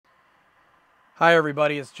Hi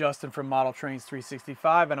everybody, it's Justin from Model Trains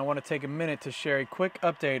 365, and I want to take a minute to share a quick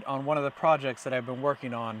update on one of the projects that I've been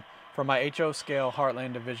working on for my HO scale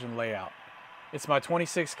Heartland Division layout. It's my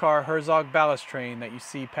 26 car Herzog Ballast train that you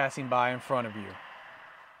see passing by in front of you.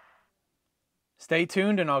 Stay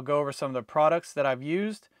tuned and I'll go over some of the products that I've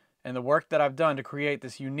used and the work that I've done to create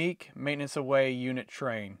this unique maintenance away unit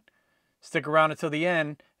train. Stick around until the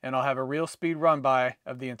end and I'll have a real speed run by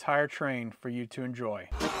of the entire train for you to enjoy.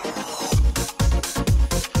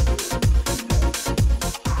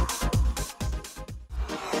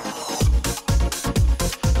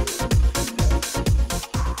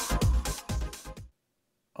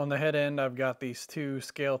 On the head end, I've got these two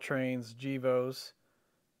scale trains, Gevos.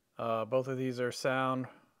 Both of these are sound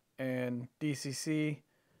and DCC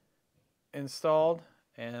installed,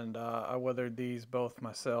 and I weathered these both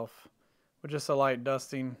myself with just a light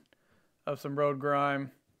dusting of some road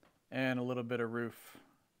grime and a little bit of roof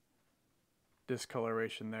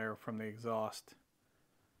discoloration there from the exhaust.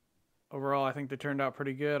 Overall, I think they turned out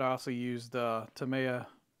pretty good. I also used Tamiya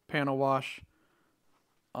panel wash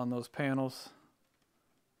on those panels.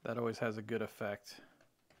 That always has a good effect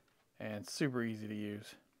and super easy to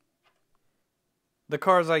use. The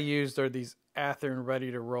cars I used are these Athearn ready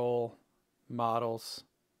to roll models.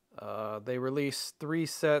 They released 3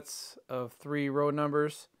 sets of 3 road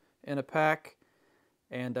numbers in a pack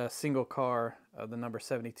and a single car of the number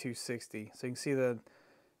 7260. So you can see the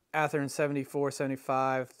Athearn 74,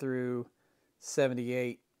 75 through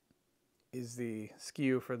 78 is the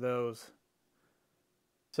SKU for those.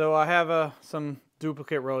 So I have some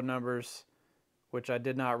duplicate road numbers, which I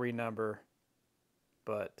did not renumber,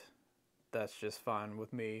 but that's just fine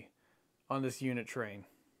with me on this unit train.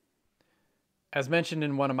 As mentioned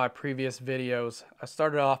in one of my previous videos, I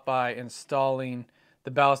started off by installing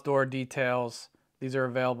the ballast door details. These are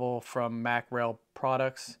available from MacRail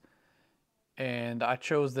products, and I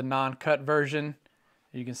chose the non-cut version.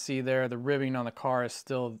 You can see there the ribbing on the car is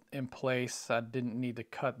still in place. I didn't need to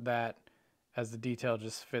cut that, as the detail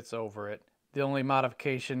just fits over it. The only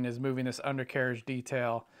modification is moving this undercarriage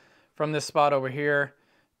detail from this spot over here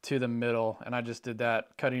to the middle, and I just did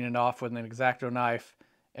that, cutting it off with an X-Acto knife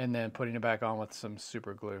and then putting it back on with some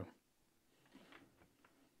super glue.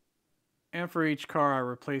 And for each car I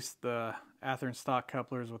replaced the Athearn stock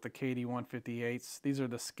couplers with the KD 158s. These are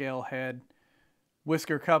the scale head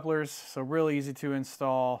whisker couplers, so really easy to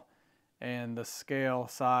install, and the scale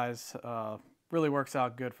size really works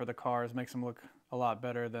out good for the cars, makes them look a lot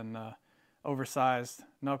better than oversized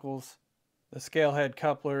knuckles. The scale head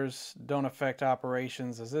couplers don't affect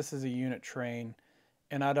operations, as this is a unit train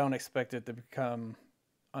and I don't expect it to become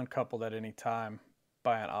uncoupled at any time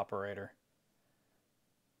by an operator.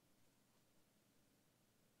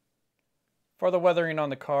 For the weathering on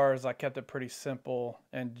the cars, I kept it pretty simple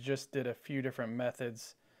and just did a few different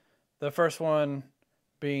methods. The first one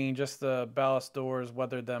being just the ballast doors,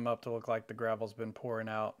 weathered them up to look like the gravel's been pouring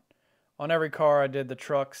out. On every car I did the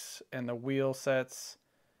trucks and the wheel sets,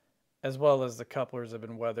 as well as the couplers have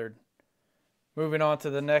been weathered. Moving on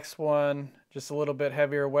to the next one, just a little bit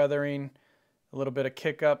heavier weathering, a little bit of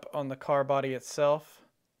kick up on the car body itself.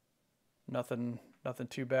 Nothing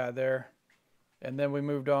too bad there. And then we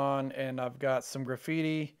moved on, and I've got some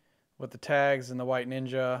graffiti with the tags and the white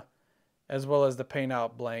Ninja, as well as the paint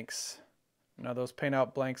out blanks. Now those paint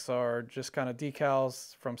out blanks are just kind of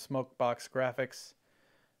decals from Smokebox Graphics.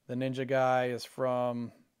 The Ninja guy is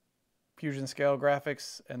from Fusion Scale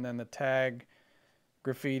Graphics, and then the tag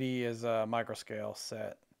graffiti is a microscale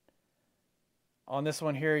set. On this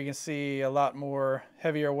one here you can see a lot more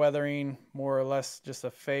heavier weathering, more or less just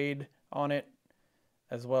a fade on it,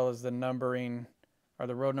 as well as the numbering, or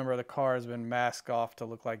the road number of the car has been masked off to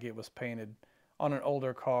look like it was painted on an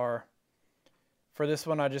older car. For this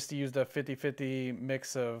one I just used a 50-50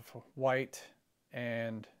 mix of white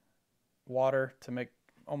and water to make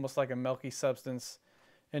almost like a milky substance,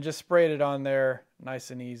 and just sprayed it on there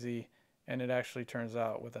nice and easy, and it actually turns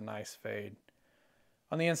out with a nice fade.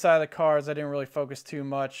 On the inside of the cars I didn't really focus too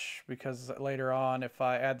much, because later on if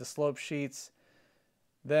I add the slope sheets,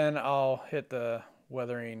 then I'll hit the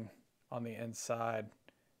weathering on the inside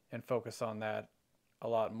and focus on that a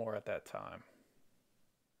lot more at that time.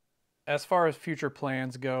 As far as future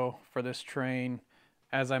plans go for this train,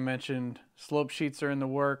 as I mentioned, slope sheets are in the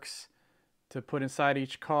works to put inside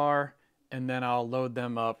each car, and then I'll load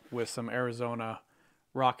them up with some Arizona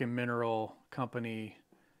Rock and Mineral Company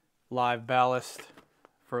live ballast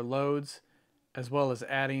for loads, as well as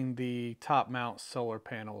adding the top mount solar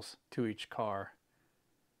panels to each car.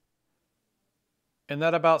 And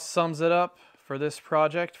that about sums it up for this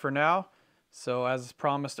project for now. So as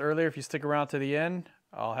promised earlier, if you stick around to the end,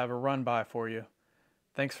 I'll have a run by for you.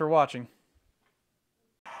 Thanks for watching.